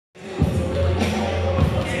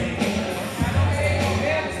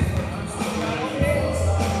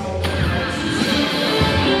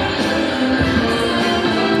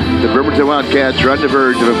Wildcats are on the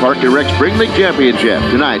verge of a Park and Rec Spring League Championship.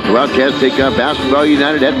 Tonight, the Wildcats take on Basketball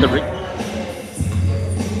United at the rink.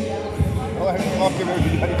 Welcome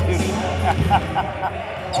everybody to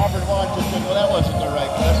Auburn, Washington. Well, that wasn't the right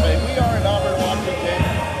clip. We are in Auburn, Washington.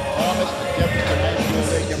 Thomas and Jefferson High School,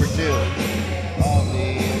 day number 2 of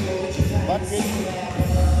the Bucket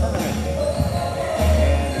Tournament.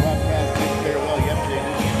 And the Wildcats did very well yesterday,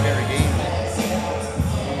 losing a pair of games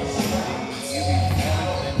to the UB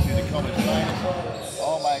and to the Coleman Finals.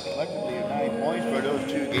 All by collectively of 9 points for those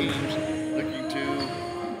 2 games. Looking to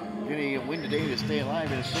get a win today to stay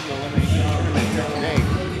alive in a single elimination tournament here today.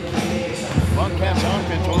 Wildcats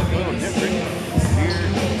offense will look a little different here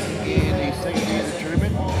in the second day of the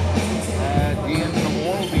tournament. D'Angelo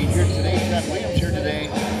Moore will be here today. Chad Williams here today.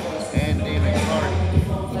 And David Clark,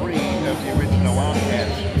 3 of the original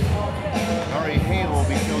Wildcats. Ari Hale will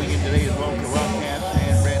be filling in today as well for the Wildcats.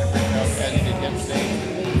 And Brandon Brickhouse, as he did yesterday.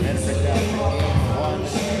 Brandon Brickhouse in 1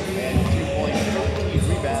 and 2 points, 13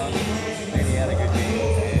 rebounds. And he had a good game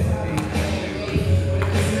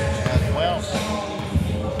as well.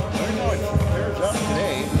 We're going to clears up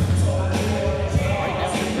today. Right now,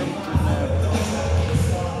 the Bremerton Wildcats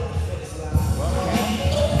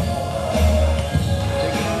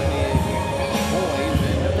taking on the boys,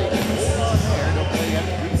 and if they can hold on there, don't they have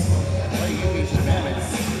to play UB Savannah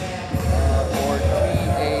or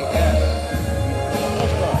TAS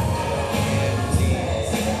All-Star in the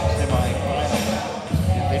semi-final.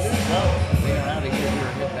 If they do so, they are out of here and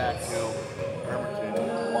head back to Bremerton,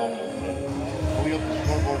 Washington. We hope the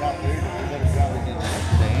scoreboard out there does a better job than they did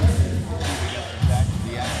yesterday. Moving up and back to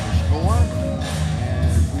the actual score.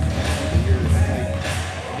 And we can hear the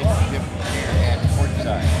ship here at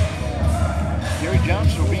courtside. Gary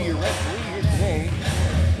Johnson will be your referee here today.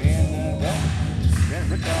 And, well, Brandon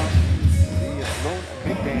Brickhouse, the lone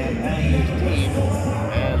big man on his team,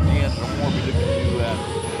 as D'Angelo Moore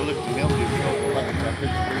will look to him to show like a toughest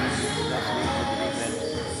screen. That's the defense.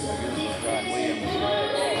 Here's Scott Williams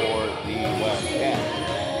for the Wildcats.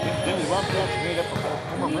 Then the Wildcats made up of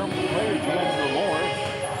former Bremerton player D'Angelo Moore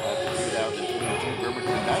at the 2022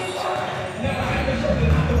 Bremerton Knights.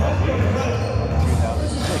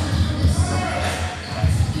 2006.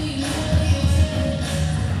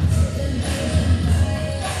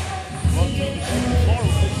 Well, team is taking the floor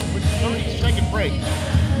with 30-second break.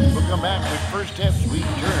 We'll come back with first steps. We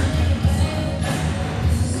return.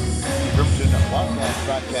 The Bremerton Wildcats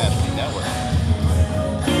Broadcasting Network.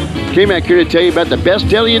 Came back here to tell you about the best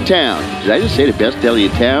deli in town. Did I just say the best deli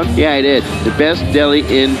in town? Yeah, I did. The best deli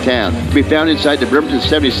in town. To be found inside the Bremerton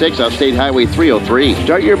 76 off State Highway 303.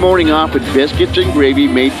 Start your morning off with biscuits and gravy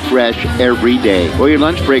made fresh every day. Or your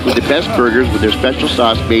lunch break with the best burgers with their special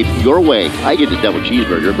sauce made your way. I get the double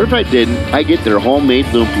cheeseburger, but if I didn't, I get their homemade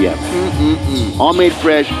lumpia. All made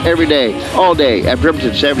fresh every day, all day at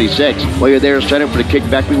Bremerton 76. While you're there, sign up for the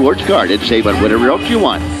Kickback Rewards card and save on whatever else you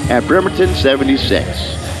want at Bremerton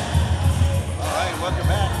 76.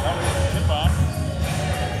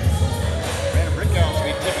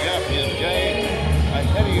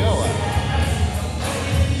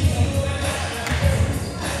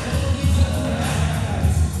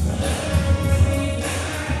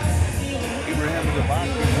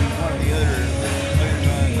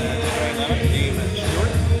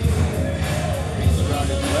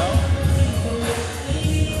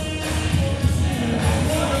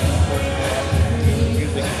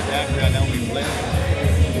 Music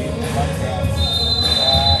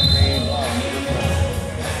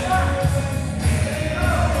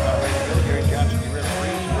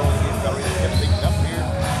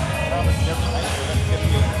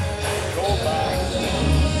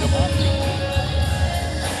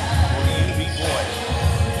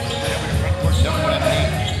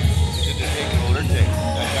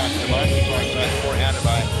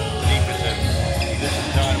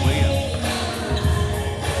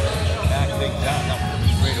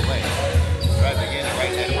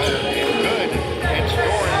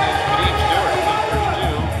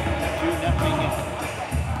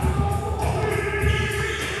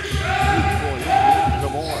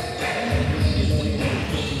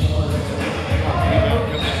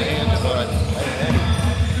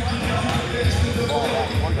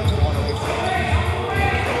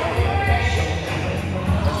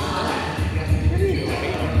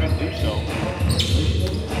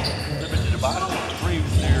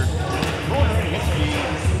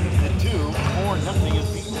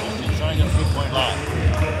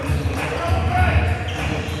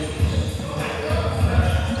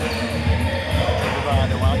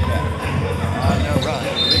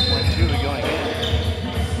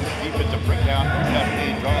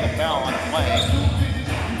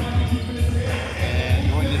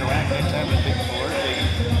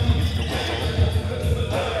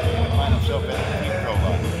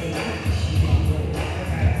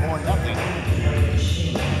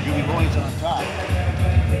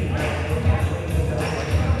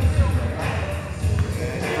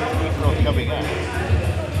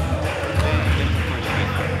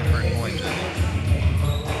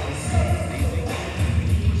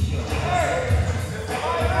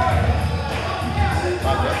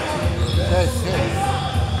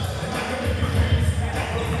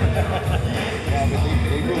but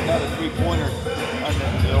they do about a 3-pointer.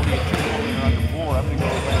 Only a 2-pointer on the floor. I'm going to go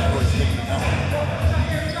with that score 6-0.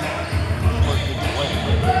 Score 6 away.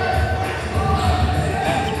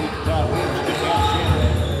 That's with John Williams to down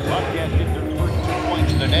center. Wildcats get their first 2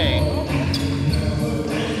 points of the day.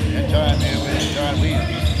 And John Williams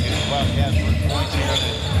gets Wildcats first points here on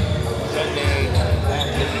Sunday.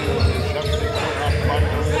 Last video is shuffling the court off the bottom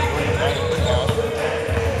of the right of the house.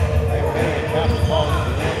 They're ready to pass the ball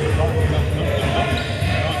into the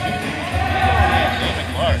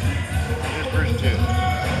his first 2.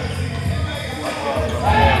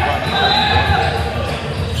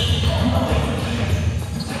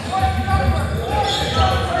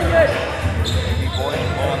 Maybe boys the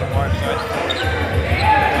ball on the far side.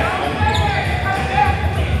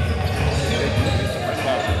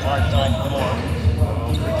 Far side floor.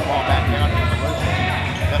 Bring the ball back down to the left.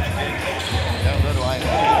 Down a little line.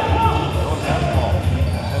 Throws that ball.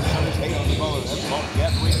 Then somebody's hate on the ball. That ball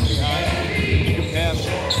gets way behind. You can pass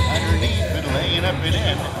underneath and laying up and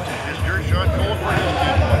in. Just your shot goal for his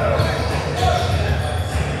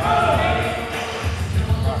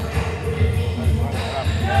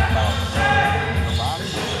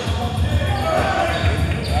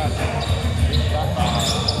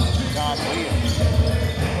 2 John Williams.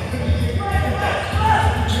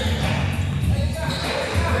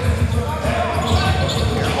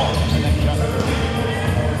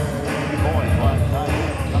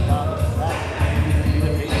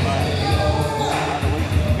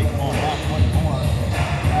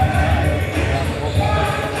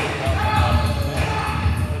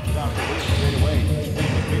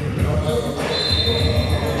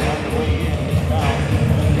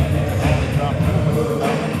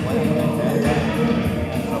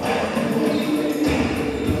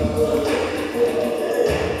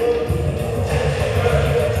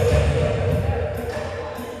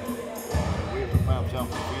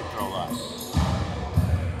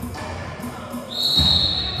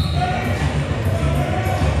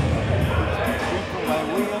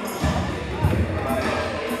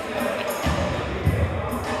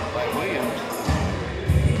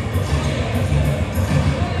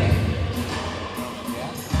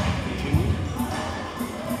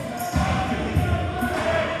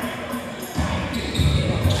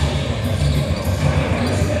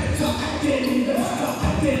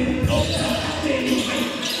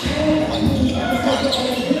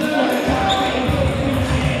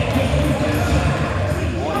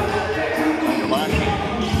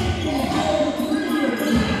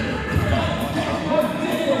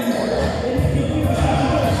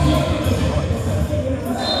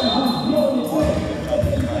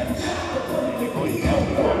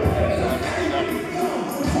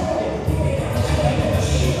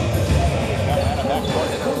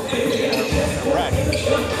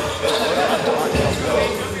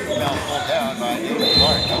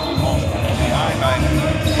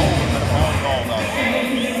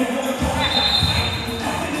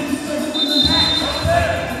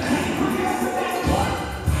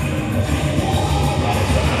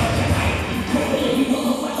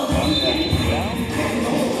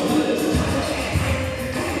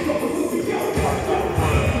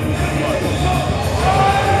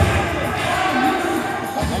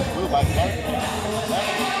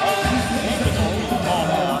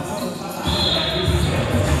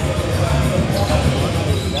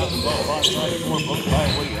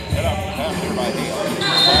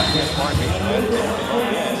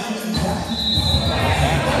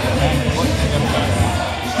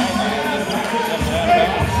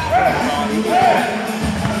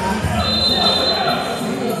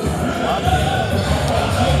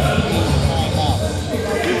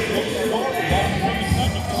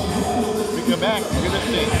 Back to the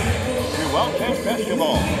stage. Your Wildcats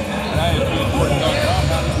basketball.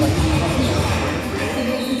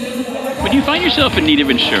 When you find yourself in need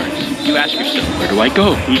of insurance, you ask yourself, where do I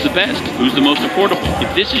go? Who's the best? Who's the most affordable?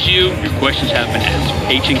 If this is you, your questions have been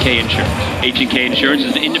answered. H&K Insurance. H&K Insurance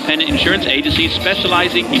is an independent insurance agency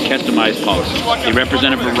specializing in customized policies. They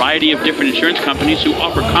represent a variety of different insurance companies who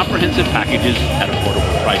offer comprehensive packages at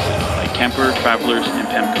affordable prices. Kemper, Travelers, and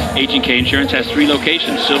Pemco. H&K Insurance has 3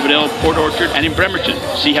 locations, Silverdale, Port Orchard, and in Bremerton.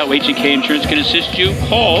 See how H&K Insurance can assist you?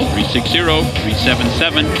 Call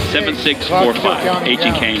 360-377-7645.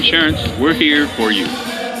 H&K Insurance, we're here for you.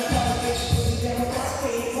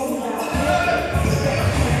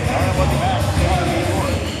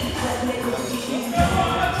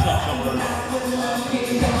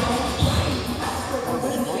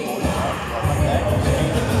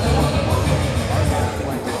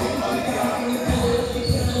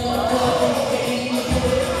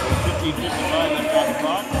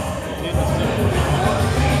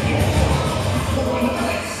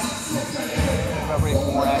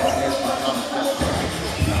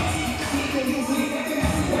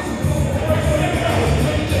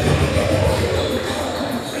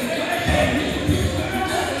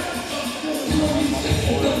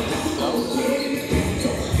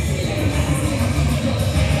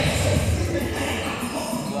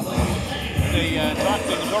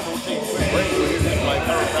 over. We'll take a quick break. We'll hear this by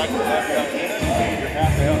chiropractic lifestyle center. You're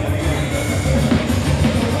half the health of the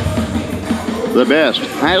The best,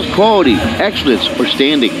 highest quality, excellence, or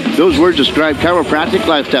standing. Those words describe Chiropractic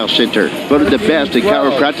Lifestyle Center. Voted the best in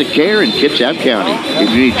chiropractic care in Kitsap County.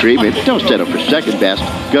 If you need treatment, don't settle for second best.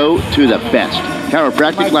 Go to the best.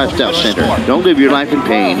 Chiropractic Lifestyle Center. Don't live your life in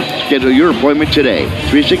pain. Schedule your appointment today.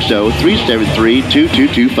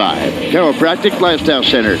 360-373-2225. Chiropractic Lifestyle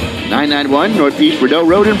Center. 991 Northeast Bordeaux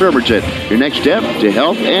Road in Bremerton. Your next step to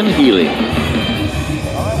health and healing.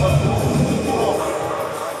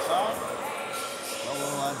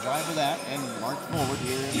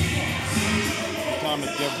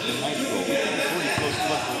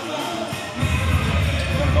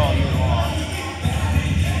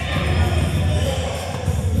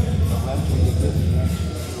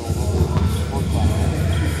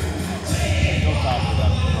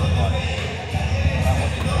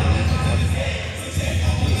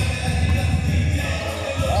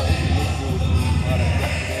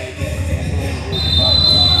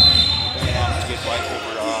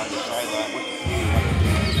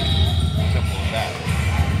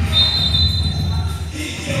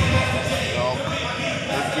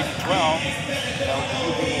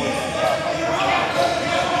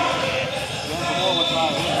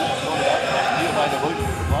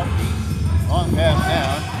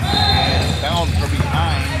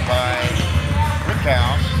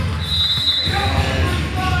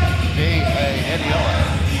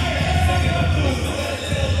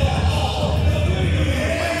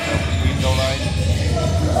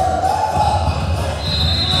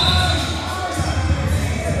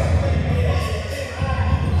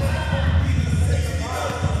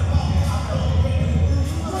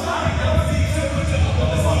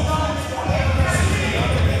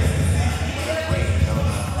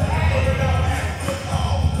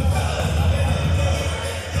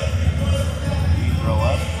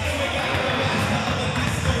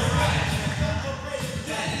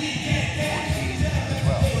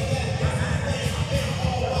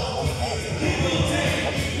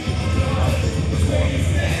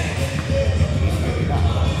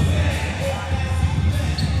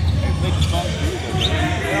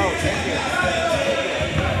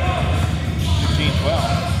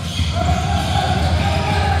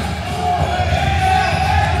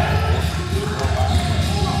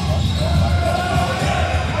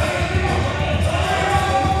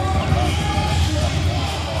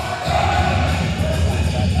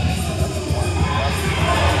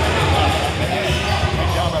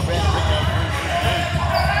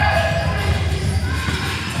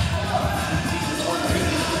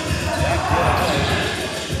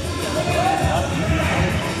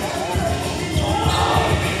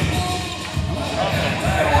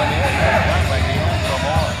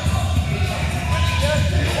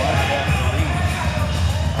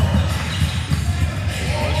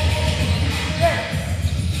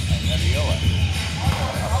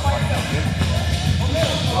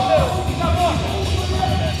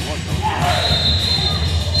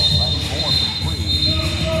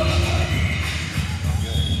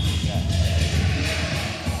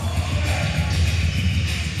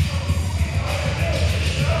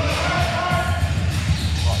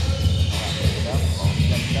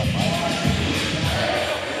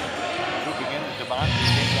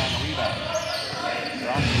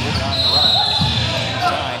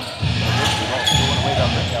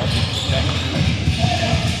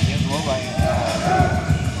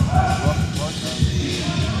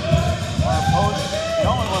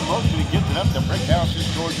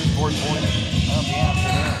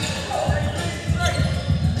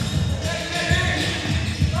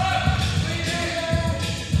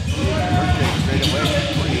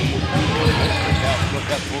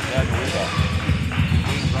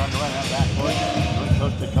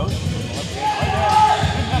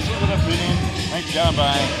 Down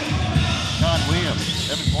by Sean Williams,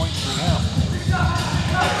 7 points for him.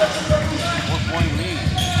 4-point lead.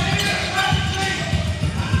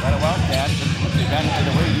 Right, a Wildcats, they got into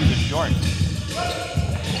the way, he's a short.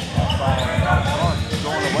 That's by Sean,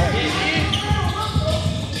 going away.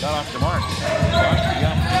 Got off the mark. Goes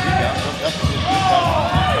up to his rebound.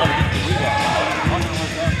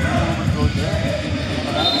 Goes there.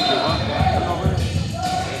 Turnover.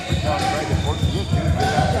 Right to force the get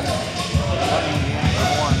out.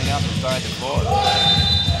 More on the outside the floor.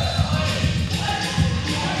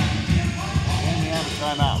 And we have a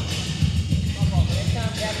timeout.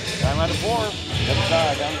 Timeout at 4. The other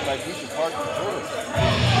side down by Beach Park and Tour.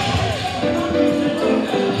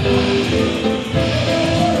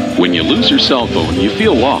 When you lose your cell phone, you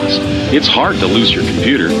feel lost. It's hard to lose your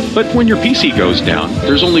computer, but when your PC goes down,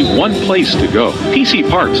 there's only one place to go. PC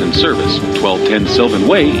Parts and Service, 1210 Sylvan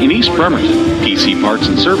Way in East Bremerton. PC Parts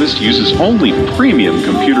and Service uses only premium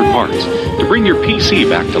computer parts to bring your PC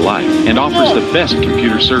back to life and offers the best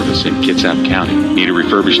computer service in Kitsap County. Need a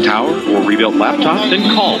refurbished tower or rebuilt laptop?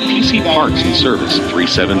 Then call PC Parts and Service,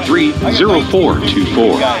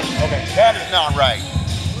 373-0424. Okay, that is not right.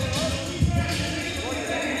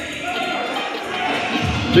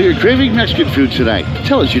 So you're craving Mexican food tonight.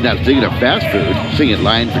 Tell us you're not thinking of fast food. Sitting in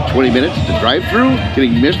line for 20 minutes at the drive-thru,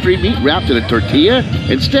 getting mystery meat wrapped in a tortilla.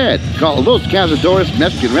 Instead, call Los Cazadores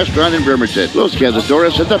Mexican Restaurant in Bremerton. Los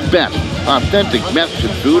Cazadores are the best authentic Mexican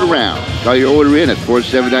food around. Call your order in at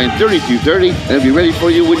 479-3230 and it'll be ready for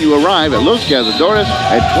you when you arrive at Los Cazadores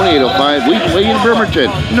at 2805 Wheaton Way in Bremerton.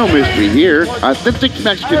 No mystery here. Authentic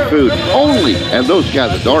Mexican food only at Los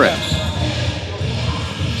Cazadores.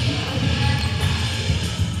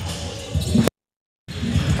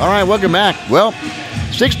 All right, welcome back. Well,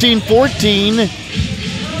 16-14.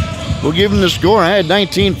 We'll give them the score. I had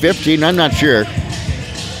 19-15. I'm not sure.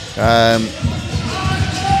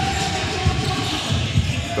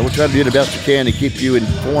 But we'll try to do the best we can to keep you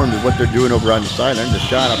informed of what they're doing over on the sideline. The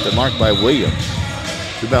shot off the mark by Williams.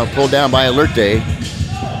 Rebound pulled down by Alerte.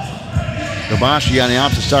 Gabashi on the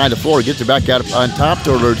opposite side of the floor. Gets it back out on top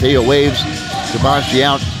to Alerte. Waves Gabashi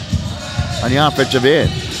out on the offensive end.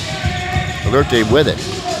 Alerte with it.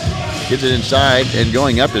 Gets it inside and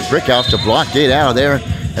going up is Brickhouse to block it out of there.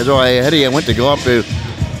 As though Eddie went to go up to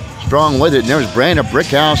strong with it. And there's Brandon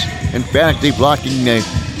Brickhouse emphatically blocking the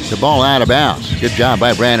ball out of bounds. Good job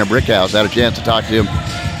by Brandon Brickhouse. Had a chance to talk to him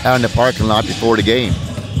out in the parking lot before the game.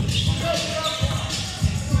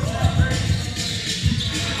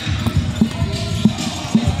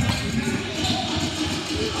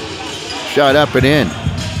 Shot up and in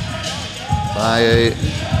by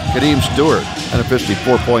Kadeem Stewart. Unofficially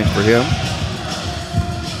 4 points for him.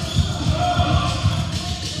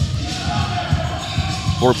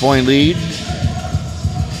 Four-point lead.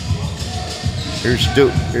 Here's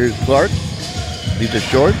Clark. Leaves it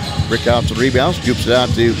short. Brickhouse the rebound. Scoops it out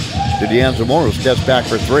to D'Angelo Moore, who steps back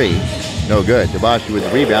for three. No good. Gabashi with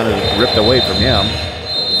the rebound is ripped away from him.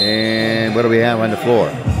 And what do we have on the floor?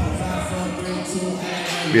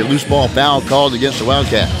 Be a loose ball foul called against the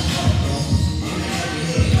Wildcats.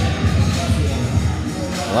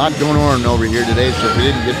 A lot going on over here today, so if we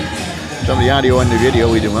didn't get some of the audio and the video,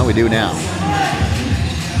 we do now.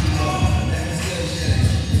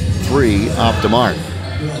 3 off the mark.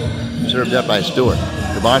 Served up by Stewart.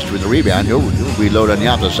 Gabashi with the rebound. He'll reload on the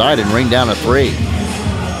opposite side and ring down a 3.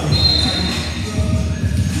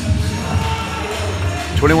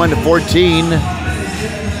 21-14.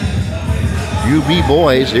 UB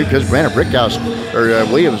boys. Here comes Brandon Brickhouse, or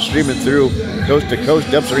Williams streaming through coast to coast,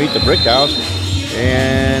 dumps underneath the Brickhouse.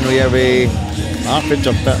 And we have a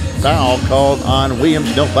offensive foul called on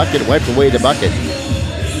Williams. No bucket, wiped away the bucket.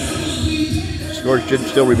 Score should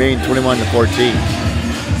still remain 21-14.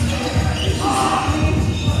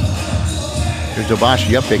 Here's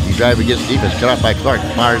Gabashi up pick. He drives against defense. Cut off by Clark.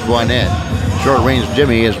 Fires one in. Short range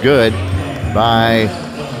Jimmy is good by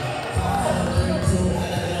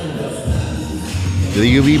the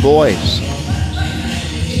UV boys.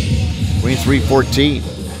 23-14.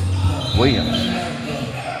 Williams.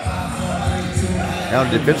 Now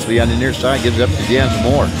defensively on the near side, gives it up to D'Angelo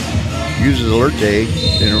Moore. Uses Alerte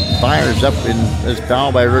and fires up in this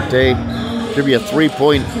foul by Alerte. Should be a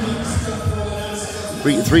 3-point.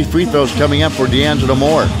 Three free throws coming up for D'Angelo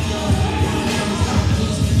Moore.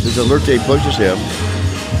 As Alerte pushes him.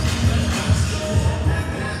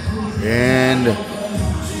 And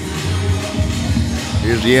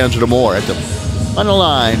here's D'Angelo Moore at on the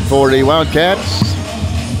line for the Wildcats.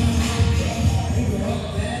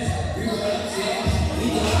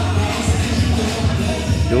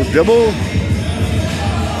 He'll dribble,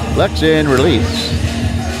 flex in, release,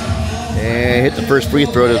 and hit the first free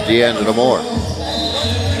throw to D'Angelo Moore.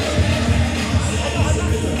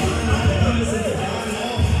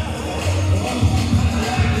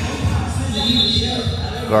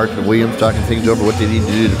 Clark and Williams talking things over what they need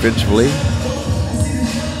to do defensively.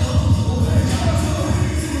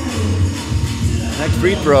 Next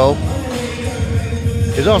free throw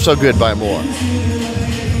is also good by Moore.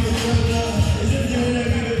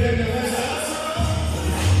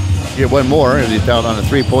 Get one more as he fouled on a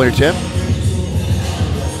three-pointer tip.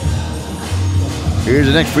 Here's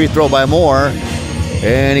the next free throw by Moore,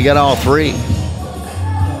 and he got all three.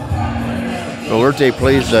 Alerte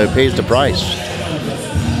pays the price.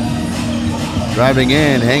 Driving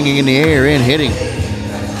in, hanging in the air, and hitting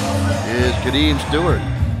is Kadeem Stewart.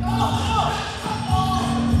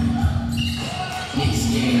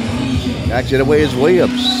 Backs it away is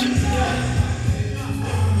Williams.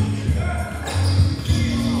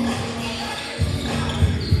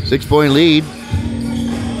 Six-point lead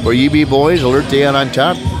for UB boys. Alerte out on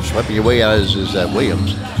top. Sweeping away out is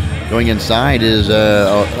Williams. Going inside is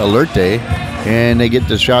Alerte. And they get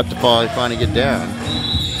the shot to fall. They finally get down.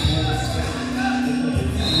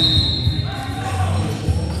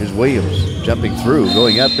 Here's Williams jumping through,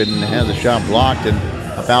 going up and has a shot blocked and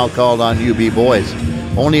a foul called on UB boys.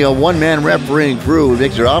 Only a one-man refereeing crew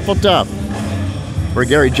makes it awful tough for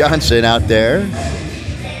Gary Johnson out there.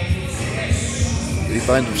 He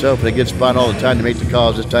finds himself in a good spot all the time to make the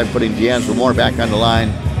calls, this time putting D'Angelo Moore back on the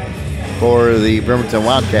line for the Bremerton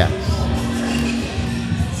Wildcats.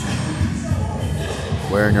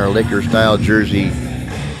 Wearing our Laker-style jersey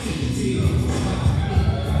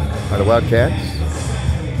are the Wildcats.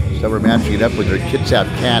 So we're matching it up with their Kids Out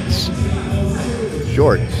Cats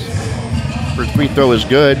shorts. First free throw is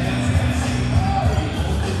good.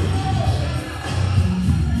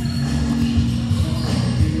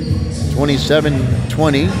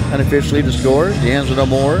 (27-20) unofficially to score. D'Angelo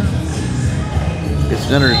Moore. It's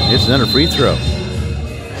another free throw.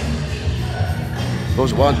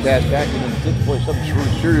 Goes Wildcats back in the 6 point. Something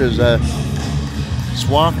sure is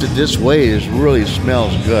swafted this way. It really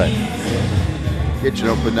smells good. Kitchen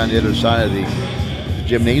open on the other side of the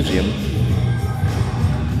gymnasium.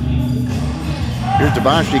 Here's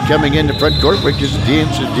Debashi coming into front court, which is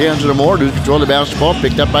D'Angelo Moore, who's controlled the basketball,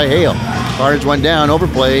 picked up by Hale. Fires one down,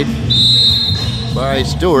 overplayed by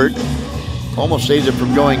Stewart. Almost saves it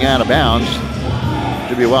from going out of bounds.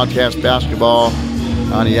 Should be Wildcats basketball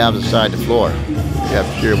on the opposite side of the floor. Yep,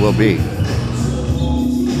 sure will be.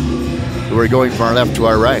 So we're going from our left to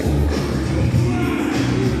our right.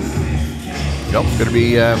 Nope, it's going to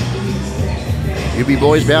be UB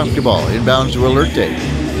boys basketball. Inbounds to Alerte.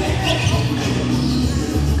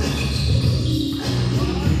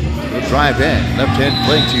 They'll drive in. Left hand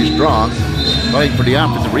playing too strong. Fighting for the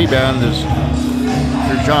offensive rebound is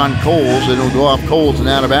John Coles, and it'll go off Coles and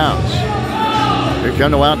out of bounds. Here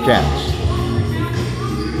come the Wildcats.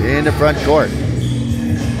 In the front court.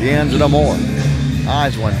 D'Angelo Moore.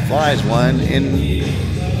 Eyes one, flies one, in,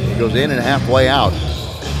 goes in and halfway out.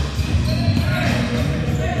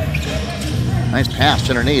 Nice pass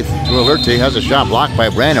underneath to Alerte. Has a shot blocked by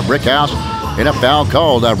Brandon Brickhouse. And a foul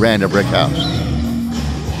called on Brandon Brickhouse.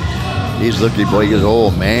 He's looking, boy, he goes,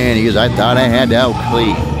 oh man, he goes, I thought I had that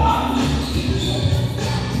clean.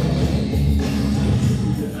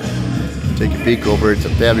 Take a peek over at the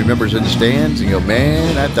family members in the stands and go,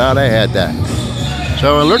 man, I thought I had that.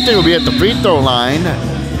 So Alerte will be at the free throw line.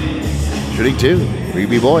 Shooting two,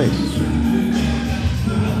 UB boys.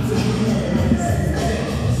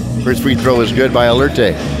 First free throw is good by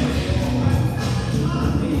Alerte.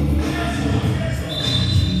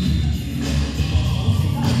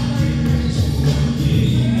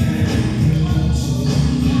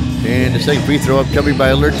 And the second free throw upcoming by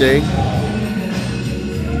Alerte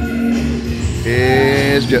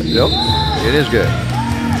is good. Nope, it is good.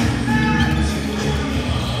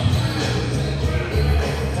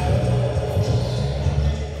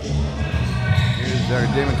 Here's our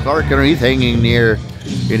Damon Clark underneath, hanging near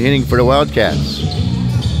and hitting for the Wildcats.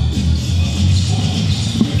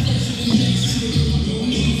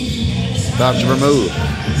 Stops to remove.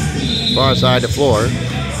 Far side of the floor.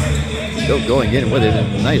 Still going in with it.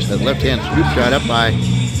 Nice. That left-hand scoop shot up by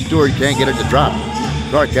Stewart. Can't get it to drop.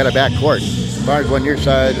 Clark got a back court. Fires one near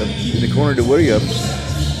side in the corner to Williams.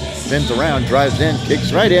 Spins around, drives in,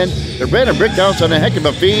 kicks right in. The Brandon Brickhouse on a heck of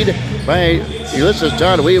a feed by Ulysses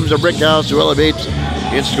Todd Williams of Brickhouse, who elevates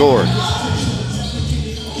and scores.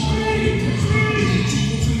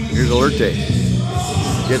 Here's Alerte.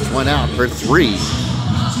 Gets one out for three.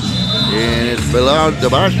 And it's Bilal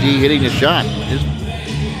Debashi hitting the shot. His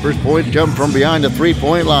first point come from behind the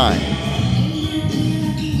three-point line.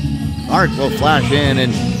 Art will flash in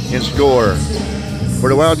and score for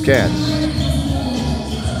the Wildcats.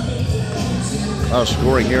 Well,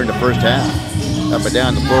 scoring here in the first half. Up and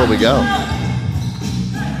down the floor we go.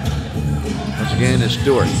 Once again, it's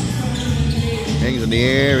Stewart. Hangs in the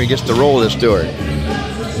air. He gets the roll to Stewart.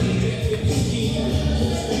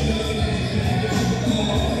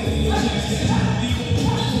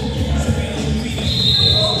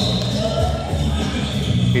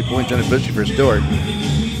 Eight points on the position for Stewart.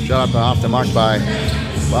 Shot up off the mark by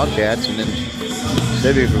Wildcats, and then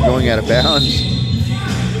saving from going out of bounds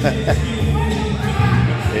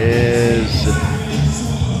is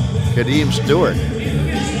Kadeem Stewart.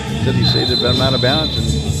 Said he saved it out of bounds and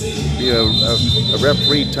be a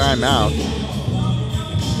referee timeout.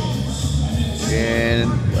 And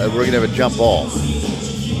we're going to have a jump ball.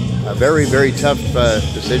 a very, very tough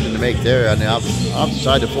decision to make there on the opposite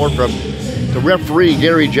side of the floor from the referee,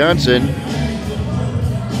 Gary Johnson.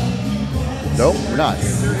 Nope, we're not.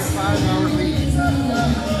 35-hour lead.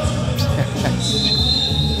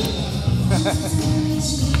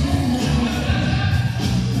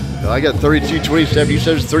 No, I got 32-27. You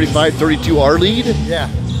said it's 35-32 our lead? Yeah.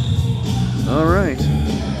 All right.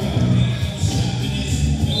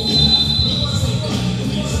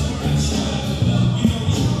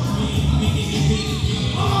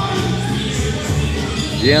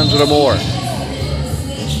 Jans with a more.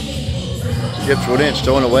 Skips one in,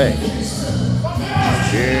 stolen away.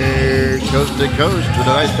 Here's coast to coast with a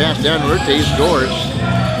nice pass down. Rute scores.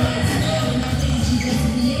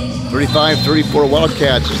 35-34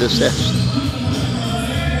 Wildcats is this set.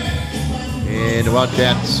 And the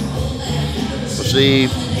Wildcats, we'll see.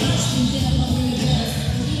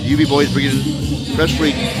 UB boys bringing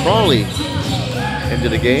Presley Crawley into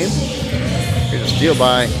the game. Here's a steal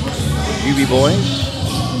by UB boys.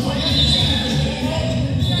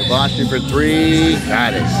 Debashi for three,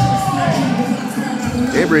 got it.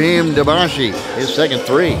 Abraham Debashi, his second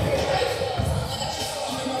three.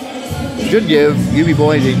 Should give UB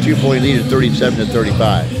boys a 2-point lead at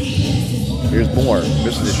 37-35. Here's Moore,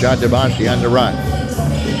 missing the shot. Debashi on the run.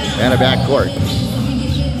 And a backcourt.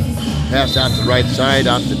 Pass out to the right side,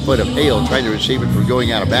 off the foot of Hale, trying to receive it from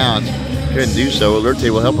going out of bounds. Couldn't do so. Alerte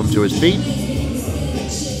will help him to his feet.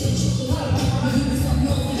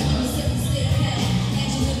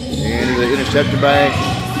 And intercepted by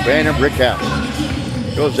Brandon Brickhouse.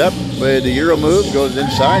 Goes up with the Euro move, goes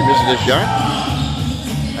inside, misses the shot.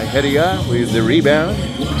 Hedia with the rebound.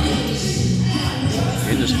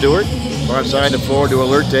 Into Stewart. Far side of the floor to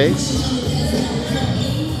Alerte.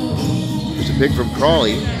 There's a pick from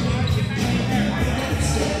Crawley.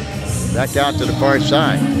 Back out to the far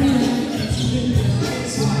side.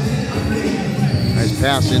 Nice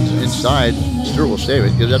pass inside. Stewart will save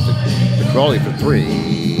it. Gives up to Crawley for three.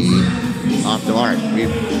 Off the mark.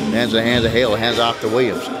 Hands of Hale. Hands off to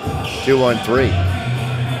Williams. 2-on-3.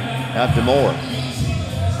 Out to Moore.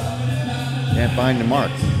 Can't find the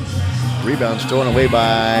mark. Rebound stolen away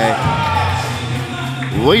by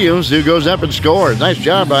Williams, who goes up and scores. Nice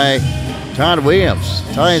job by Todd Williams.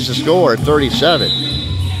 Ties the score at 37.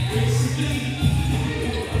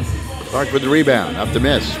 Clark with the rebound. Up to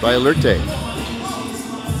miss by Alerte.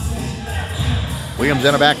 Williams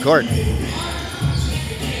in a backcourt.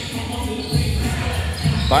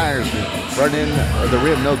 Fires front end of the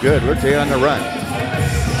rim, no good. Alerte on the run.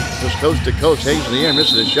 Just coast to coast, hangs in the air,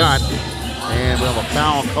 misses a shot. And we'll have a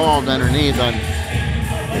foul called underneath on,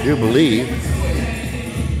 I do believe.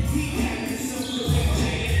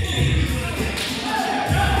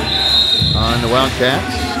 On the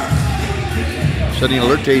Wildcats. Sending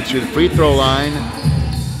Alerte to the free throw line.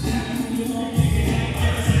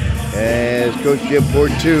 As Coach Jim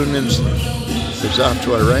Fortune is off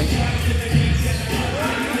to our right.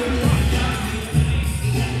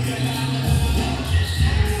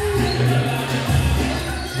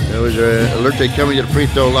 There was Alerte coming to the free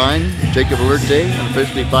throw line. Jacob Alerte,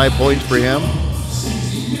 officially 5 points for him.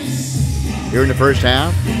 Here in the first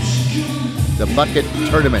half, the bucket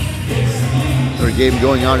tournament. Another game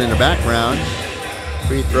going on in the background.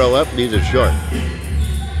 Free throw up, leaves it short.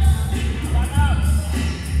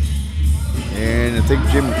 And I think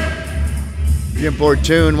Jim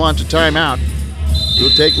Fortune wants a timeout.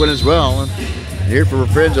 We'll take one as well. Here for our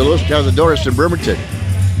friends at Los Cazadores in Bremerton.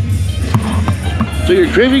 So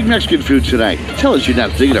you're craving Mexican food tonight. Tell us you're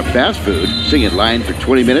not thinking of fast food. Sitting in line for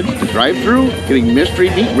 20 minutes to drive-through, getting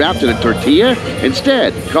mystery meat wrapped in a tortilla.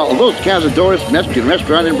 Instead, call Los Cazadores Mexican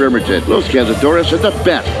Restaurant in Bremerton. Los Cazadores is the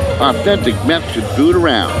best authentic Mexican food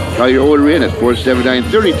around. Call your order in at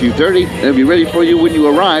 479-3230 and it'll be ready for you when you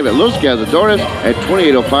arrive at Los Cazadores at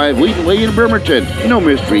 2805 Wheaton Way in Bremerton. No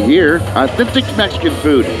mystery here. Authentic Mexican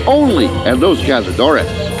food only at Los Cazadores.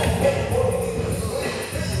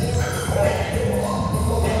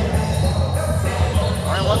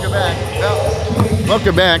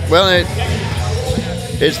 Welcome back. Well,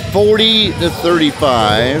 it's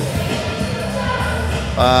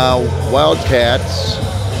 40-35. Wildcats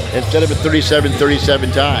instead of a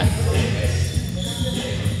 37-37 tie.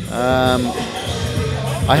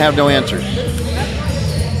 I have no answers.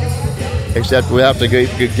 Except we have to go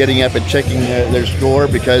getting up and checking their score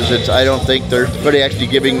because I don't think they're actually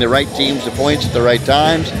giving the right teams the points at the right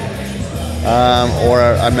times. Or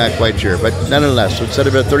I'm not quite sure, but nonetheless, so instead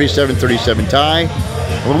of a 37-37 tie,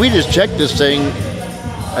 when we just checked this thing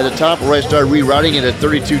at the top where I started rerouting it at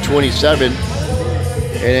 32-27,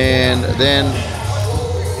 and then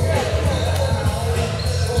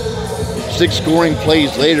 6 scoring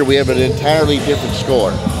plays later, we have an entirely different score.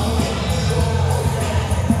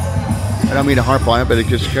 I don't mean to harp on it, but it's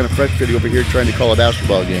just kind of frustrating over here trying to call a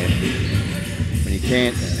basketball game when you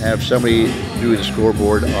can't have somebody do the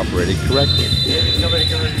scoreboard operating correctly. Maybe somebody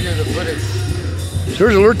can review the footage. So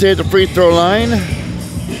here's Alerte at the free throw line.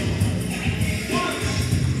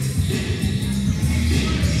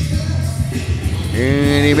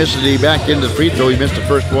 And he misses the back end of the free throw. He missed the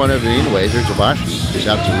first one of it anyways. There's Abashi. He's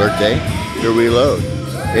out to Alerte. He'll reload.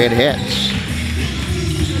 And hits.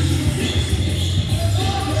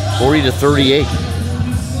 40-38.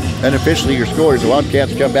 Unofficially, your score is the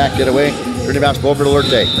Wildcats come back, get away. Turn the basketball over to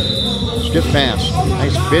Alerte. Skip pass.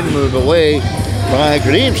 Nice spin move away by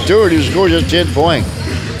Kadeem Stewart, who scores just 10 points.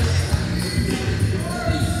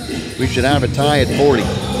 We should have a tie at 40.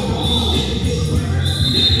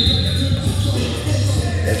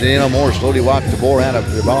 As Daniel Moore slowly walks the ball out of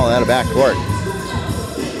backcourt.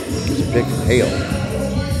 It's a pick from Hale.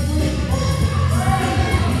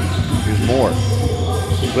 Here's Moore.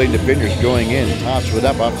 Splitting defenders going in. Tosses it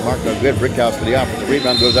up off the mark. No good. Brickhouse for the offensive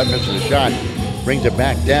rebound. Goes up, misses the shot. Brings it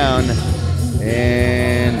back down.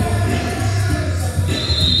 And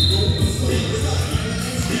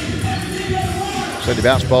so the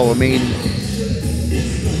basketball will maintain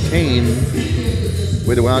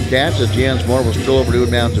with the Wildcats as Jans Moore will spill over to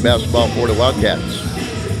inbounds the basketball for the Wildcats.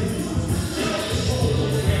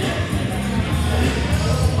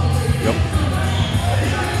 Yep.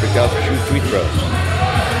 Brickhouse will shoot free throws.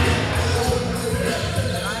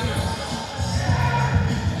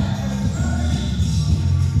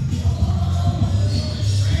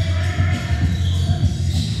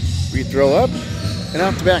 Throw up and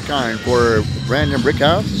off the back iron for Brandon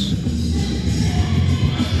Brickhouse.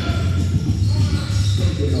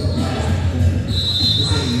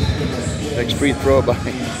 Next free throw by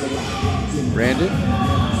Brandon.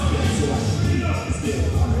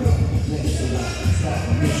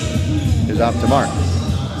 Is off the mark.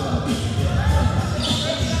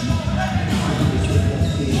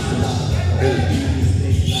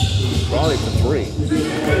 Raleigh for 3.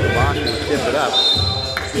 Bosch will tip it up.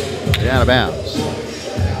 Out of bounds.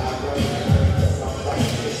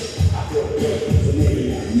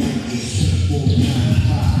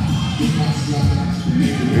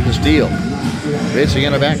 Here's the steal. Racing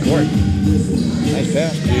in the backcourt. Nice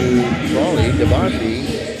pass to Crawley,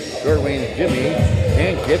 Debashi, short range Jimmy,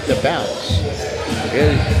 and get the bounce.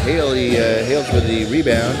 Hales with the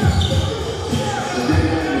rebound.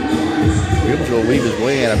 Williams will weave his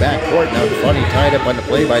way out of backcourt. Now Funny tied up on the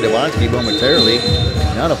play by Dewanski momentarily.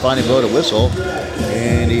 Now to Funny blow the whistle.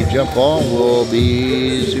 And the jump ball will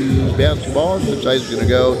be Sue's basketball. Looks like it's going to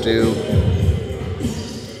go to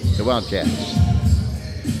the Wildcats.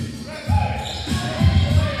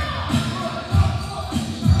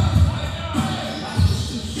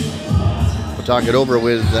 We'll talk it over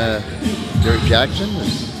with Derek Jackson,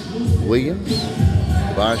 Williams.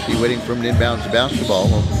 Debashi waiting for him to inbounds the basketball.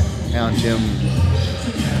 We'll count him.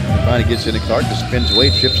 Finally gets into Clark, just spins away,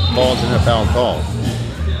 trips, falls, and a foul call.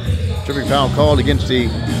 Tripping foul called against the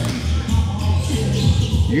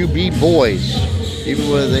UB boys, even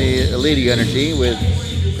with a lady on her team with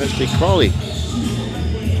Presley Crawley.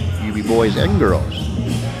 UB boys and girls.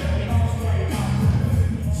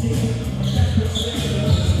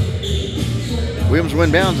 Williams will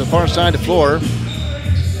inbounds the far side of the floor.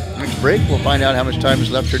 Next break, we'll find out how much time is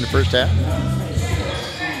left here in the first half.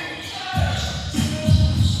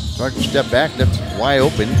 Clark will step back, that's wide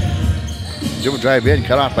open. Jim will drive in,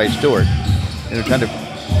 cut off by Stewart. And they're trying to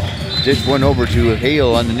dish one over to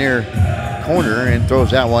Hale on the near corner and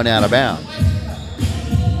throws that one out of bounds.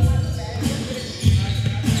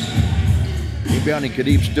 Rebounding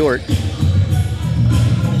Kadeem Stewart.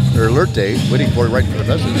 Or Alerte, waiting for it right for the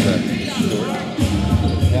buses. Stewart.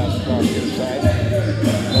 Pass across the other side.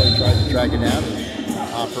 Chloe tries to track it down.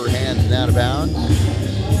 Off her hands and out of bounds.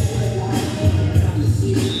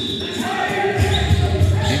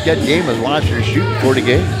 She's got game as watching her shoot before the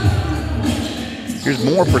game. Here's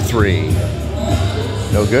Moore for 3.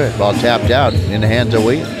 No good. Ball tapped out in the hands of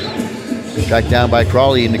Williams. Tracked down by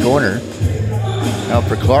Crawley in the corner. Out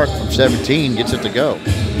for Clark from 17. Gets it to go.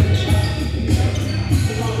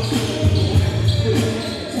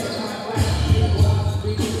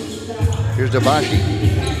 Here's Debashi.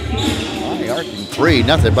 Bonnie Arkin 3.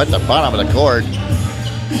 Nothing but the bottom of the court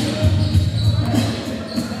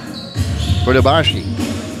for Debashi.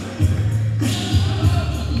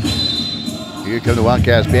 Here come the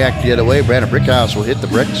Wildcats back the other way. Brandon Brickhouse will hit the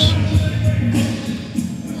bricks.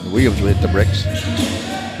 Williams will hit the bricks.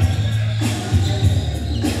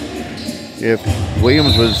 If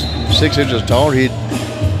Williams was 6 inches taller, he'd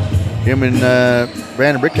him and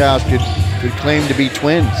Brandon Brickhouse could claim to be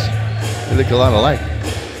twins. They look a lot alike.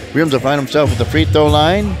 Williams will find himself at the free throw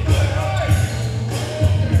line.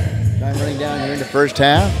 Time running down here in the first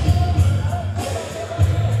half.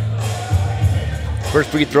 First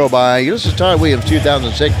free throw by Ulysses Todd Williams,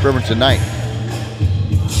 2006 Bremerton Knight.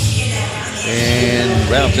 And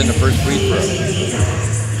rounds in the first free throw.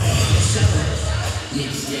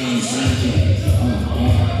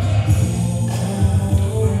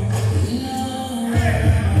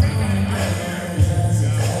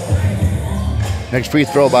 Next free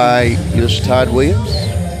throw by Ulysses Todd Williams.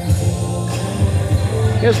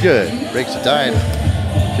 It's good. Breaks the tie.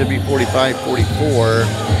 Should be 45-44.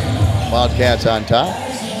 Wildcats on top.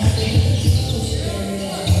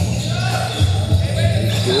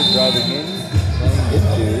 He's good. Driving in.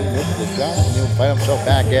 Misses the shot. And he'll find himself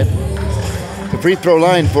back at the free throw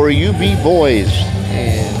line for UB boys.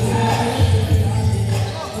 And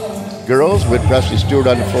girls with Presley Stewart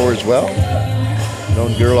on the floor as well.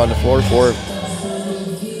 Lone girl on the floor for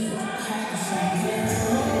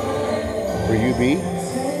UB.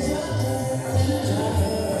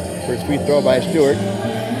 First free throw by Stewart.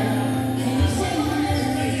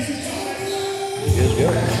 Is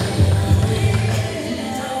good.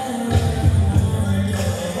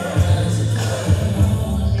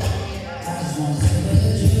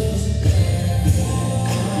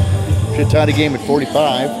 Should tie the game at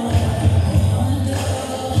 45.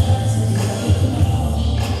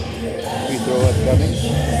 Free throw upcoming.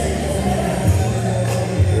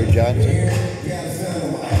 Johnson,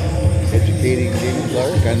 educating David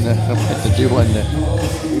Clark on what to do on the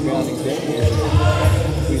rebounding thing.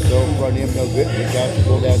 We throw in front of him, no good. We got to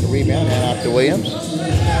pull down the rebound, hand off to Williams.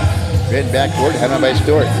 Heading back toward, hand on by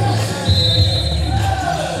Stewart.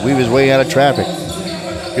 Weave his way out of traffic.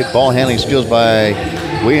 Good ball handling skills by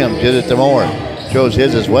Williams. Did it to Moore. Shows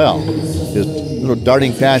his as well. His little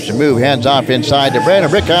darting pass and move, hands off inside to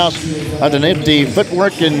Brandon Brickhouse. Underneath the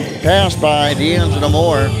footwork and pass by D'Angelo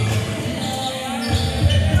Moore.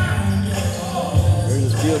 There's a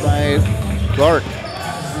steal by Clark.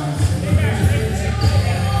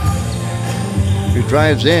 He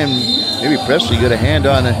drives in. Maybe Presley got a hand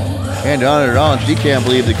on it all. She can't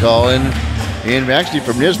believe the call. And actually,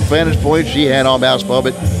 from this vantage point, she had all basketball.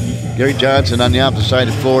 But Gary Johnson on the opposite side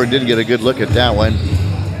of the floor didn't get a good look at that one.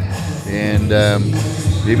 And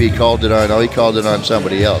maybe he called it on. Oh, he called it on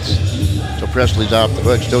somebody else. So Presley's off the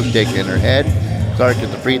hook, still shaking her head. Clark at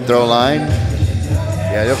the free throw line.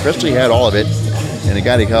 Yeah, Presley had all of it. And the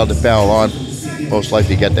guy he called the foul on most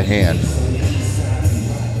likely got the hand.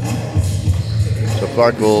 So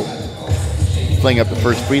Clark will fling up the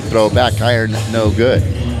first free throw, back higher, no good.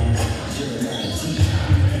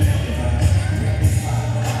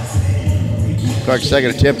 Clark's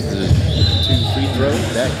second attempt is 2 free throws,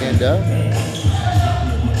 backhand up.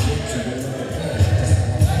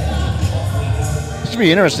 It's going to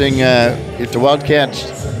be interesting if the Wildcats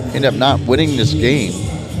end up not winning this game,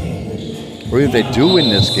 or if they do win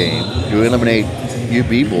this game, to eliminate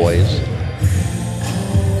UB boys.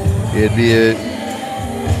 It'd be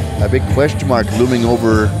a big question mark looming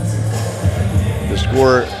over the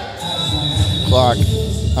score clock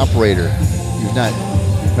operator. He's not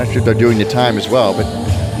sure if they're doing the time as well, but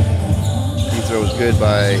free throw is good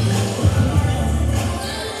by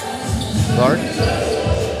Clark.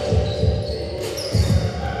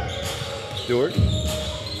 Stewart.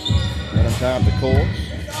 Right on top of Coles.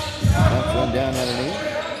 Bounce one down underneath.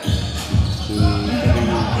 To somebody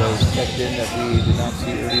who was checked in that we did not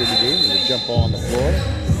see earlier in the game. There's a jump ball on the floor.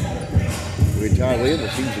 Todd Williams,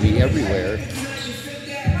 it seems to be everywhere.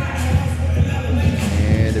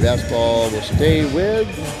 And the basketball will stay with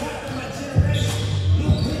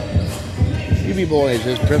UB boys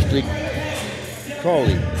as Presley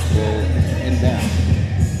Crawley will inbound.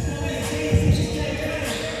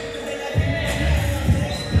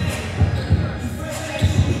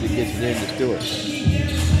 Gets it in to Stewart.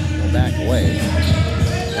 Go back away.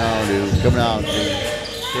 Now to coming out to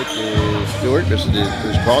hit to Stewart. This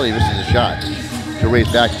is Crawley. This is a shot. To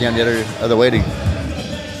race back down the other way to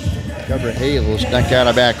cover Hale, who snuck out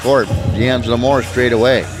of back court. D'Angelo Moore straight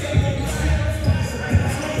away.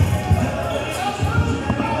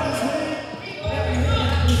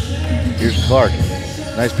 Here's Clark.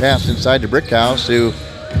 Nice pass inside the Brickhouse, who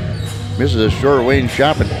misses a short range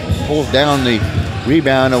shot but pulls down the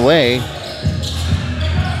rebound away.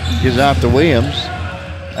 Gives off to Williams.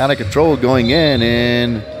 Out of control going in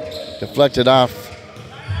and deflected off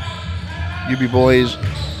UB boys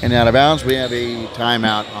and out of bounds. We have a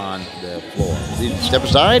timeout on the floor. Step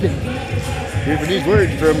aside. Here for these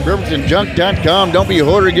words from BremertonJunk.com. Don't be a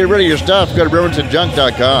hoarder. Get rid of your stuff. Go to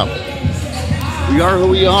BremertonJunk.com. We are who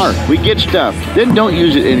we are. We get stuff, then don't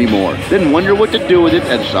use it anymore. Then wonder what to do with it,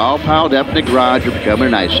 and it's all piled up in the garage or becoming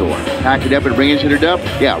an eyesore. Pack it up and bring it to the dump?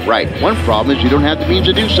 Yeah, right. One problem is you don't have the means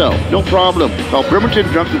to do so. No problem. Call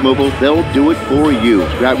Bremerton Junk Removal. They'll do it for you.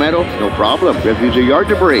 Scrap metal? No problem. Refuse or yard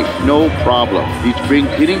debris? No problem. Need spring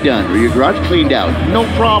cleaning done or your garage cleaned out? No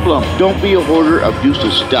problem. Don't be a hoarder of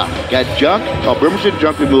useless stuff. Got junk? Call Bremerton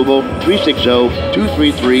Junk Removal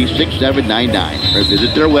 360-233-6799 or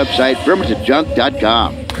visit their website bremertonjunk.com.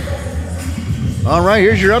 All right,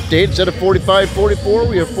 here's your update. Instead of 45-44,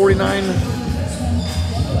 we have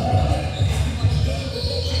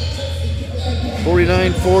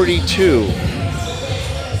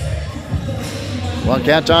 49-42.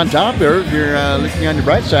 Wildcats on top here. If you're looking on the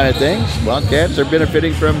bright side of things, Wildcats are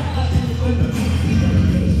benefiting from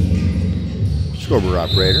scoreboard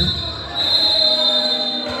operator.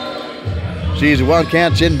 Sees the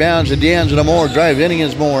Wildcats inbounds, and D'Angelo Moore drive inning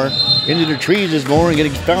is more. Into the trees is more, and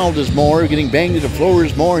getting fouled is more, getting banged to the floor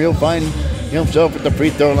is more. He'll find himself at the free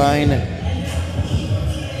throw line.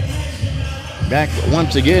 Back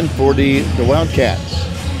once again for the Wildcats.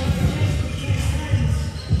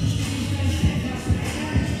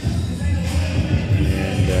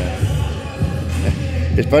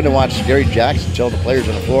 And it's fun to watch Gary Jackson tell the players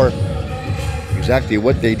on the floor exactly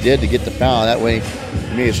what they did to get the foul. That way,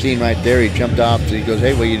 you may have seen right there, he jumped off, so he goes,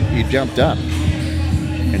 hey, well, you jumped up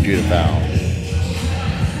and drew the foul.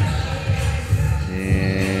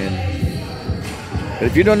 But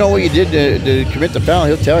if you don't know what you did to commit the foul,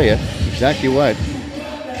 he'll tell you exactly what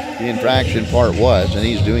the infraction part was, and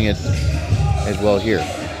he's doing it as well here.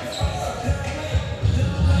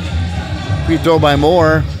 Free throw by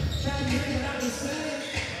Moore.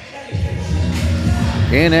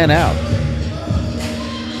 In and out.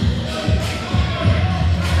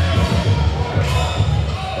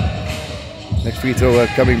 Next free throw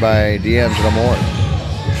coming by D'Angelo Moore.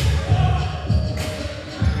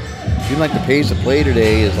 Seems like the pace of play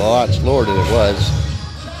today is a lot slower than it was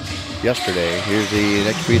yesterday. Here's the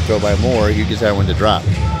next free throw by Moore. You just have one to drop.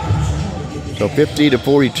 So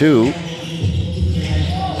 50-42.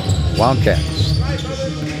 Wildcats.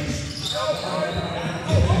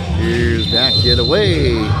 Here's back yet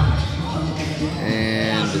away.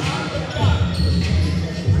 And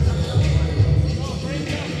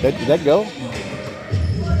did that go?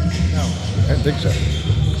 No, I didn't think so.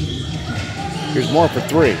 Here's Moore for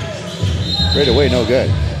three. Straight away, no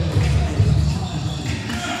good.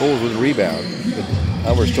 Pulls with a rebound.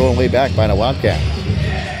 Now we're stolen way back by the Wildcat.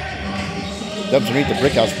 Dumps underneath the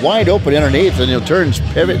brick house. Wide open underneath, and he'll turn,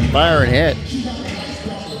 pivot, and fire and hit.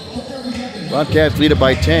 Wildcats lead it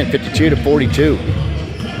by 10, 52-42.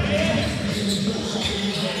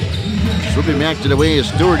 Swooping back to the way is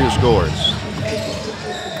Stewart who scores.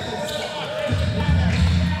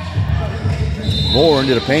 Moore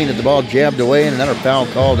into the paint at the ball jabbed away, and another foul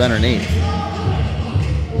called underneath.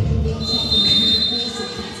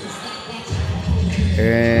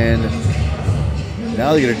 And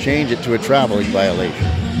now they're going to change it to a traveling violation.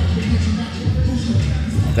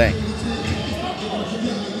 I think.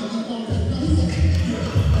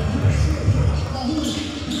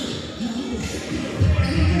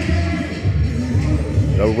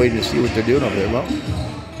 So we're waiting to see what they're doing over there. Well,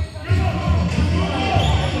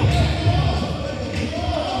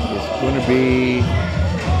 it's going to be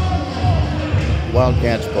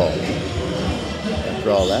Wildcats ball. After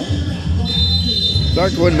all that.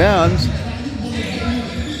 Start to inbounds.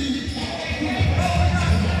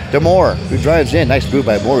 To Moore, who drives in. Nice move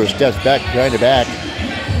by Moore, who steps back behind the back.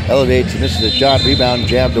 Elevates and misses a shot. Rebound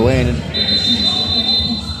jabbed away and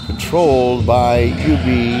controlled by UB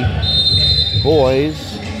boys.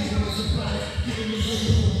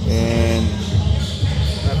 And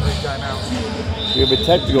we have a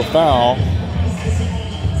technical foul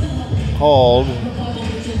called.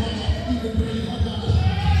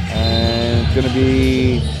 And it's going to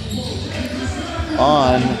be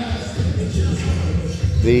on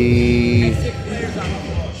the...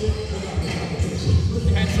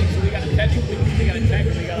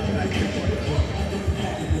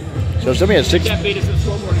 So somebody has six... Can't beat us in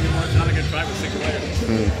scoreboard anymore. It's not a good try with 6 players.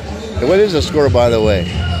 And what is the score, by the way?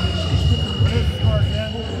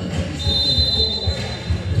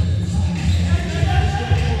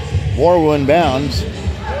 Moore will inbounds.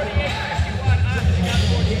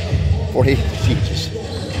 40. Jesus.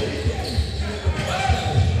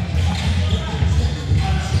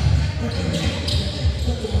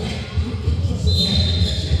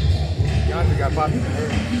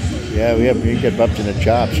 Yeah, we get bumped in the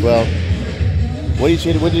chops. Well, what do you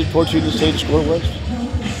say? What did Portuguese say the score was?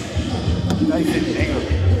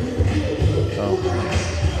 Oh.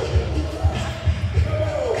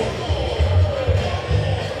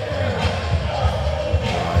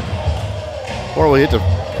 Moore will hit the...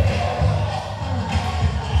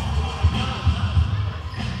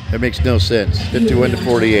 That makes no sense.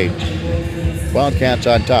 51-48. Wildcats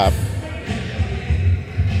on top.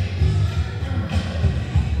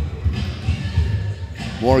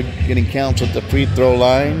 Moore getting counts at the free throw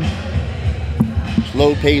line.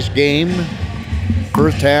 Slow-paced game.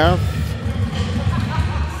 First half.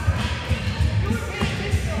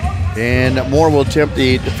 And Moore will attempt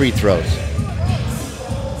the free throws.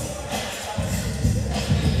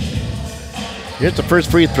 Here's the first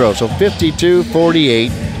free throw. So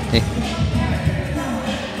 52-48.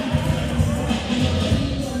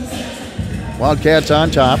 Wildcats on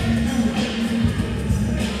top.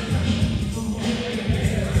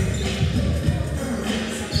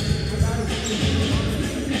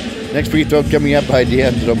 Next free throw coming up by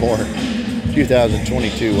D'Angelo Moore.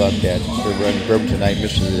 2022 Wildcats. They're running Bremerton tonight,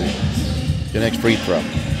 misses the next free throw.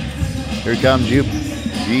 Here comes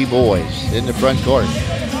UB boys in the front court.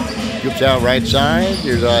 Scoops out right side.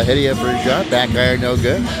 There's a heady up for a shot. Back iron, no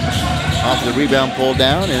good. Off the rebound, pulled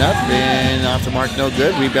down and up and off the mark, no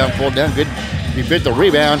good. Rebound pulled down, good. He fit the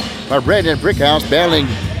rebound by Brandon Brickhouse, battling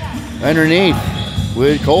underneath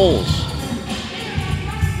with Coles.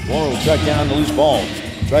 Moore will shut down the loose balls.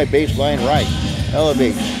 Try baseline right.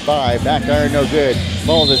 Elevate. 5. Back iron, no good.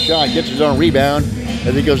 Falls a shot. Gets his own rebound.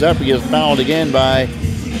 As he goes up, he gets fouled again by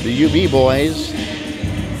the UB boys.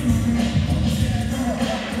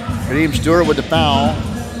 Kadeem Stewart with the foul.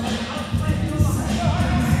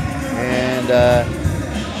 And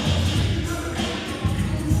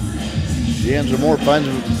D'Angelo Moore finds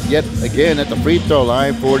him yet again at the free throw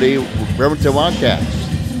line for the Bremerton Wildcats.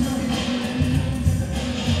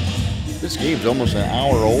 This game's almost an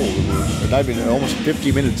hour old. We're not even almost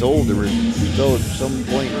 50 minutes old. They were still at some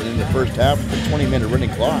point in the first half with a 20-minute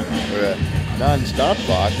running clock or a non-stop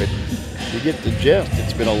clock, but you get the gist.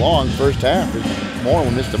 It's been a long first half. Moore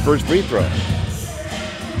will miss the first free throw.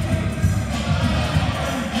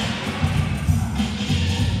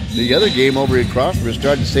 The other game over at Crossford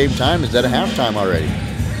started at the same time as at a halftime already.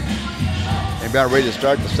 They're about ready to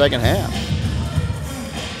start the second half.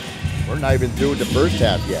 We're not even through with the first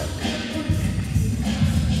half yet.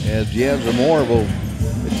 As D'Angelo Moore will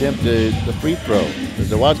attempt the free throw. As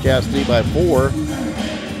the Wildcats lead by 4,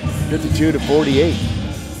 52-48.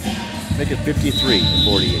 Make it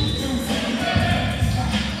 53-48.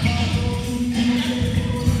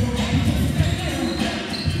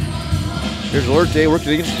 Here's Alerte working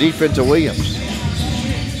against the defense of Williams.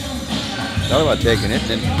 Thought about taking it,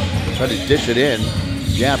 then tried to dish it in.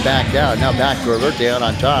 Jab back out. Now back to Alerte out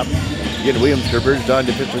on top. Again, Williams converges on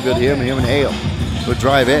defensive good him and Hale. Will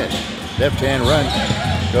drive in. Left-hand run.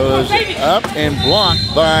 Goes up and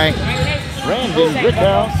blocked by Brandon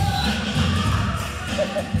Brickhouse.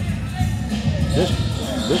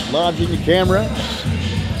 Dislodging the camera.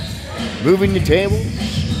 Moving the tables.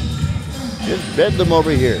 Just bedlam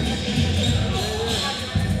over here.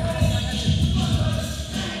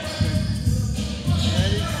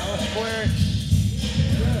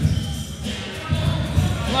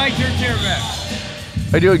 Slide your chair back.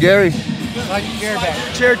 How you doing, Gary? Slide your chair back.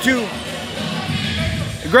 Chair 2.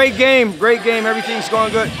 Great game, everything's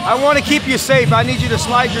going good. I want to keep you safe. I need you to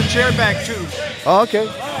slide your chair back too. Oh, okay.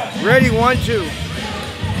 Ready, 1, 2.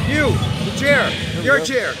 You, the chair, your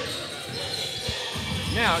chair.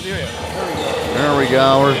 Now, do it. There we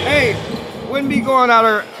go. Hey, wouldn't be going out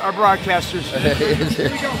our broadcasters. Here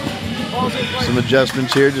we go. Balls in play. Some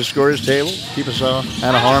adjustments here to scorer's table. Keep us out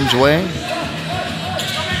of harm's way.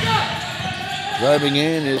 Driving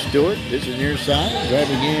in is Stewart. This is near side.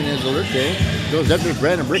 Driving in is Alerte. Goes up to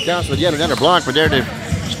Brandon Brickhouse with yet another block, but there to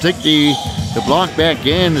stick the block back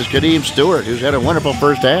in is Kadeem Stewart, who's had a wonderful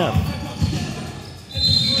first half.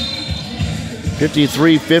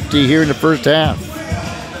 53-50 here in the first half.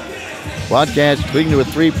 Wildcats clinging to a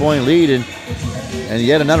 3-point lead, and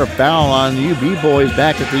yet another foul on the UB boys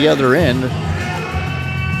back at the other end.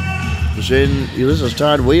 Sending Ulysses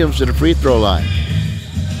Todd Williams to the free throw line.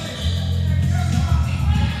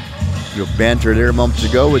 Your banter there moments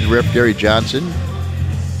ago with Ref Gary Johnson.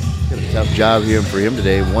 Got a tough job here for him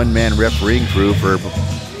today. One-man refereeing crew for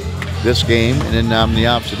this game. And then on the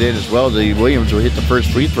opposite end as well, the Williams will hit the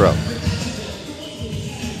first free throw.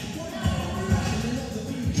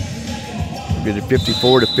 It'll be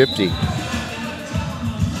 54-50.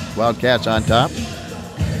 Wildcats on top.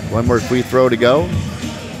 One more free throw to go.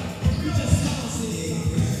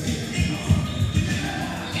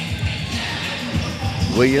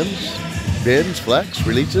 Williams bends, flex,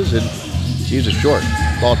 releases, and sees a short.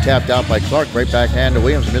 Ball tapped out by Clark. Right backhand to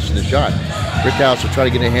Williams, missing the shot. Brickhouse will try to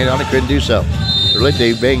get a hand on it, couldn't do so.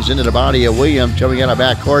 Berlinte bangs into the body of Williams, coming out of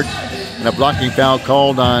backcourt. And a blocking foul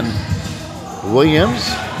called on Williams.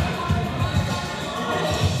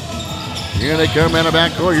 Here they come out of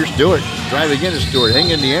backcourt. Here's Stewart. Drive again to Stewart.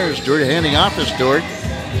 Hang in the air. Stewart handing off to Stewart.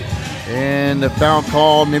 And the foul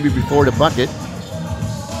call maybe before the bucket.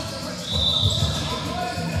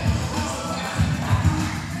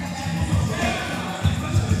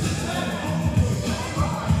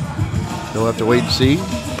 We'll have to wait and see.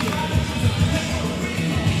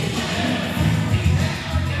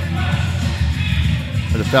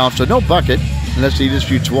 For the foul, so no bucket unless he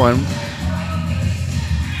disputes one.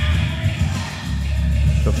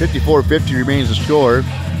 So 54-50 remains the score.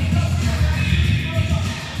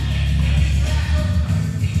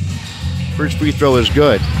 First free throw is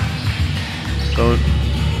good. So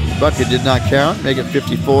bucket did not count. Make it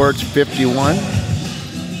 54-51.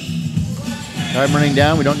 Time running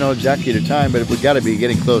down. We don't know exactly the time, but we've got to be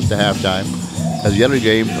getting close to halftime, as the other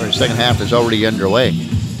game, or the second half, is already underway.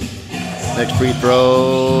 Next free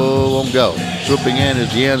throw won't go. Swooping in is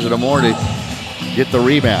D'Angelo Moore to get the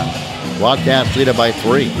rebound. Wildcats lead it by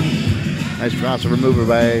 3. Nice crossover mover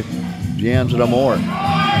by D'Angelo Moore.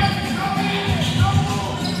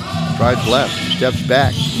 Drives left, steps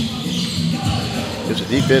back. Gets a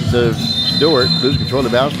defensive Stewart, loses control of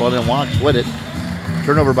the basketball, then walks with it.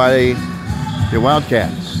 Turnover by the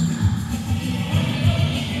Wildcats.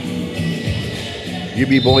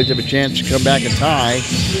 UB boys have a chance to come back and tie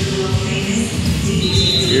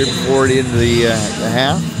here before the end of the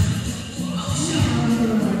half.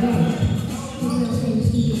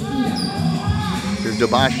 Here's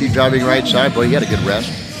Dobashi driving right side. Boy, he had a good rest.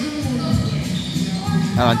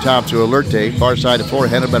 Out on top to Alerte. Far side of the floor,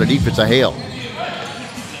 handled by the defense of Hale.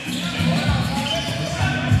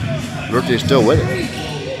 Alerte's still with it.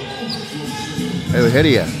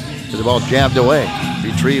 Hedia with the ball jabbed away.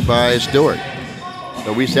 Retrieved by Stewart.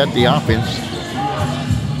 So we set the offense.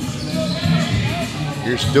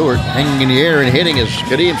 Here's Stewart hanging in the air and hitting is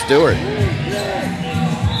Kadeem Stewart.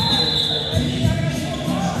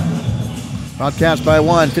 Wildcats by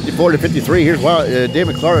 1, 54-53. Here's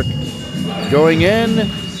David Clark going in.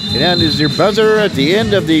 And that is your buzzer at the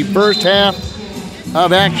end of the first half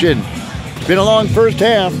of action. It's been a long first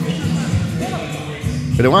half.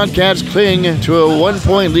 But the Wildcats cling to a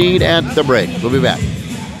 1-point lead at the break. We'll be back.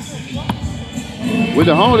 With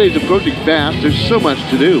the holidays approaching fast, there's so much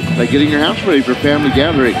to do, like getting your house ready for family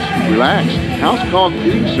gatherings. Relax. House Call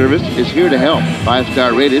Cleaning Service is here to help.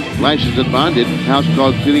 5-star rated, licensed and bonded, House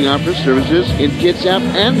Call Cleaning offers services in Kitsap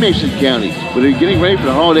and Mason counties. Whether you're getting ready for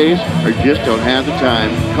the holidays or just don't have the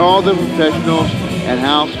time, call the professionals at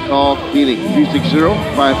House Call Cleaning.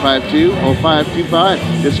 360-552-0525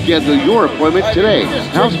 to schedule your appointment today.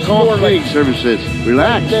 House Call Cleaning Services.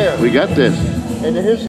 Relax. We got this.